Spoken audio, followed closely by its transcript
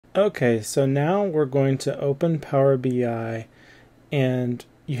Okay, so now we're going to open Power BI, and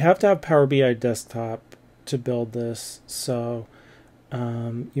you have to have Power BI desktop to build this, so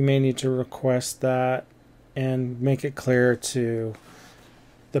you may need to request that and make it clear to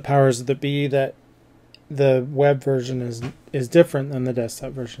the powers that be that the web version is different than the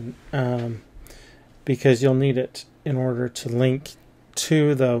desktop version, because you'll need it in order to link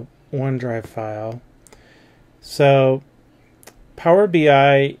to the OneDrive file. So Power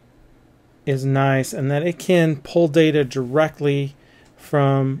BI is nice in that it can pull data directly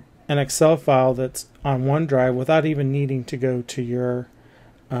from an Excel file that's on OneDrive without even needing to go to your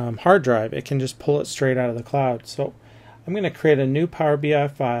hard drive. It can just pull it straight out of the cloud. So I'm going to create a new Power BI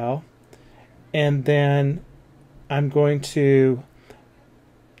file, and then I'm going to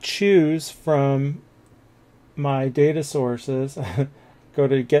choose from my data sources, go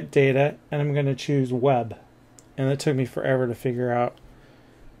to get data, and I'm going to choose web. And it took me forever to figure out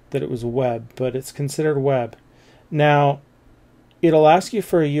that it was web, but it's considered web. Now, it'll ask you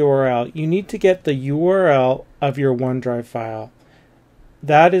for a URL. You need to get the URL of your OneDrive file.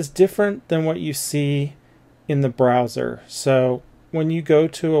 That is different than what you see in the browser. So when you go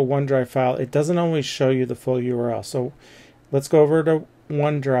to a OneDrive file, it doesn't always show you the full URL. So let's go over to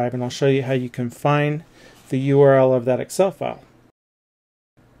OneDrive and I'll show you how you can find the URL of that Excel file.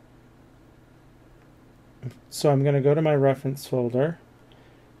 So I'm going to go to my reference folder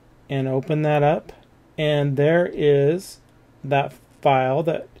and open that up, and there is that file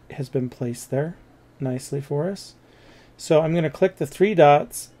that has been placed there nicely for us. So I'm going to click the three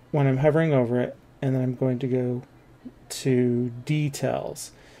dots when I'm hovering over it, and then I'm going to go to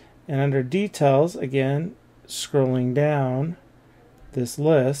details, and under details, again scrolling down this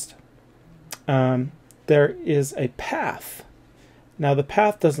list, there is a path. Now the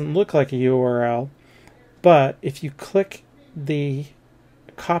path doesn't look like a URL, but if you click the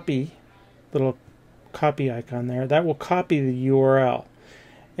little copy icon there, that will copy the URL.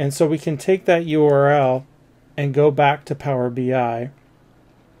 And so we can take that URL and go back to Power BI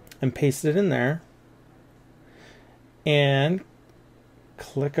and paste it in there and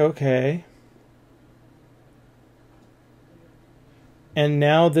click OK. And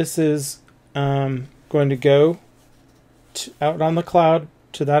now this is going to go out on the cloud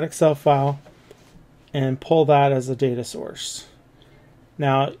to that Excel file and pull that as a data source.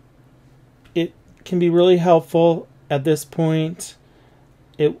 Now, it can be really helpful at this point.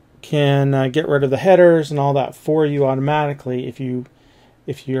 It can get rid of the headers and all that for you automatically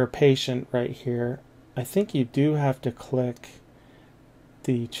if you're patient right here. I think you do have to click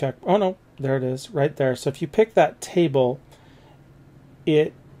the check. Oh no, there it is right there. So if you pick that table,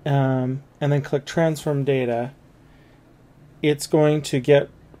 and then click transform data, it's going to get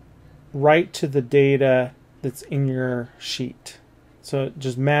right to the data that's in your sheet. So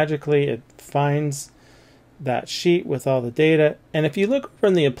just magically it finds that sheet with all the data. And if you look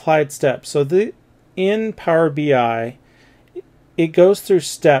from the applied steps, so in Power BI, it goes through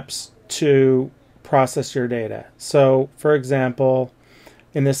steps to process your data. So for example,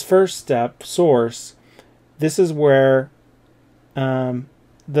 in this first step, source, this is where the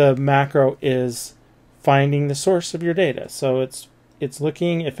macro is finding the source of your data. So it's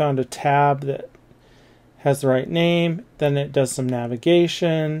looking, it found a tab that has the right name, then it does some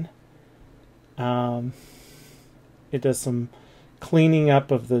navigation, it does some cleaning up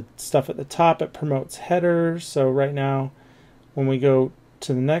of the stuff at the top, it promotes headers. So right now when we go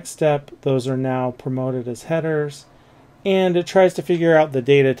to the next step, those are now promoted as headers, and it tries to figure out the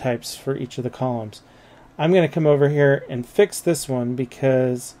data types for each of the columns. I'm going to come over here and fix this one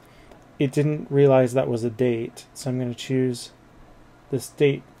because it didn't realize that was a date. So I'm going to choose this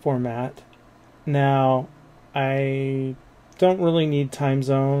date format. Now I don't really need time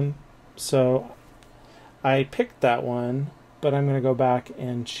zone, so I picked that one, but I'm going to go back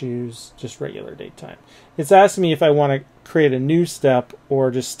and choose just regular date time. It's asking me if I want to create a new step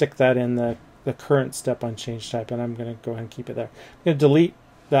or just stick that in the current step on change type, and I'm going to go ahead and keep it there. I'm going to delete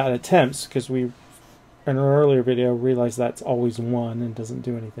that attempts because we in an earlier video realized that's always one and doesn't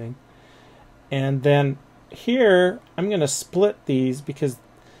do anything. And then here I'm going to split these because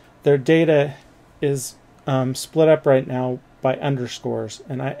their data is split up right now by underscores,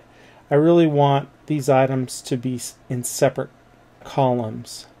 and I really want these items to be in separate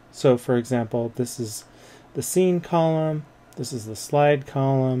columns. So for example, this is the scene column, this is the slide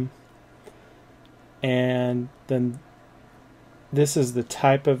column, and then this is the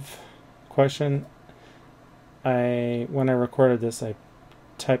type of question. When I recorded this, I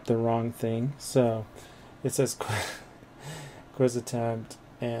typed the wrong thing, so it says quiz attempt,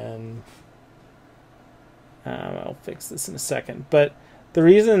 and I'll fix this in a second. But the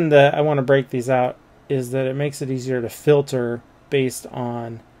reason that I want to break these out is that it makes it easier to filter based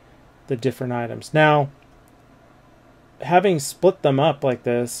on the different items. Now, having split them up like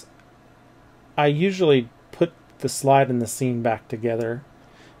this, I usually put the slide and the scene back together,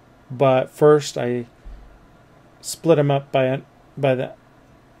 but first I split them up by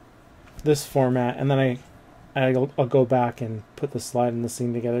this format, and then I'll go back and put the slide and the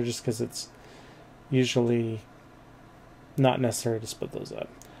scene together, just because it's usually not necessary to split those up.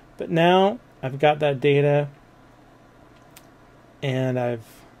 But now I've got that data and I've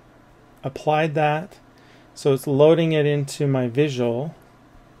applied that, so it's loading it into my visual,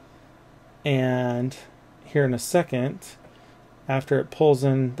 and here in a second, after it pulls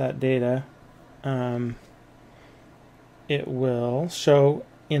in that data, it will show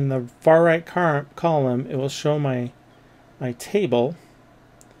in the far right column, it will show my table,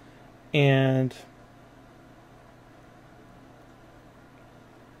 and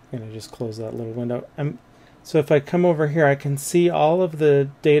I'm going to just close that little window. So if I come over here, I can see all of the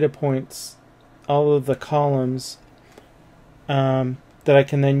data points, all of the columns that I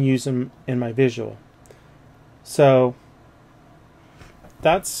can then use in my visual. So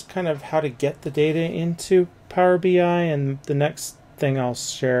that's kind of how to get the data into Power BI, and the next thing I'll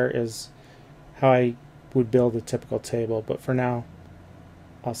share is how I would build a typical table. But for now,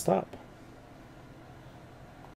 I'll stop.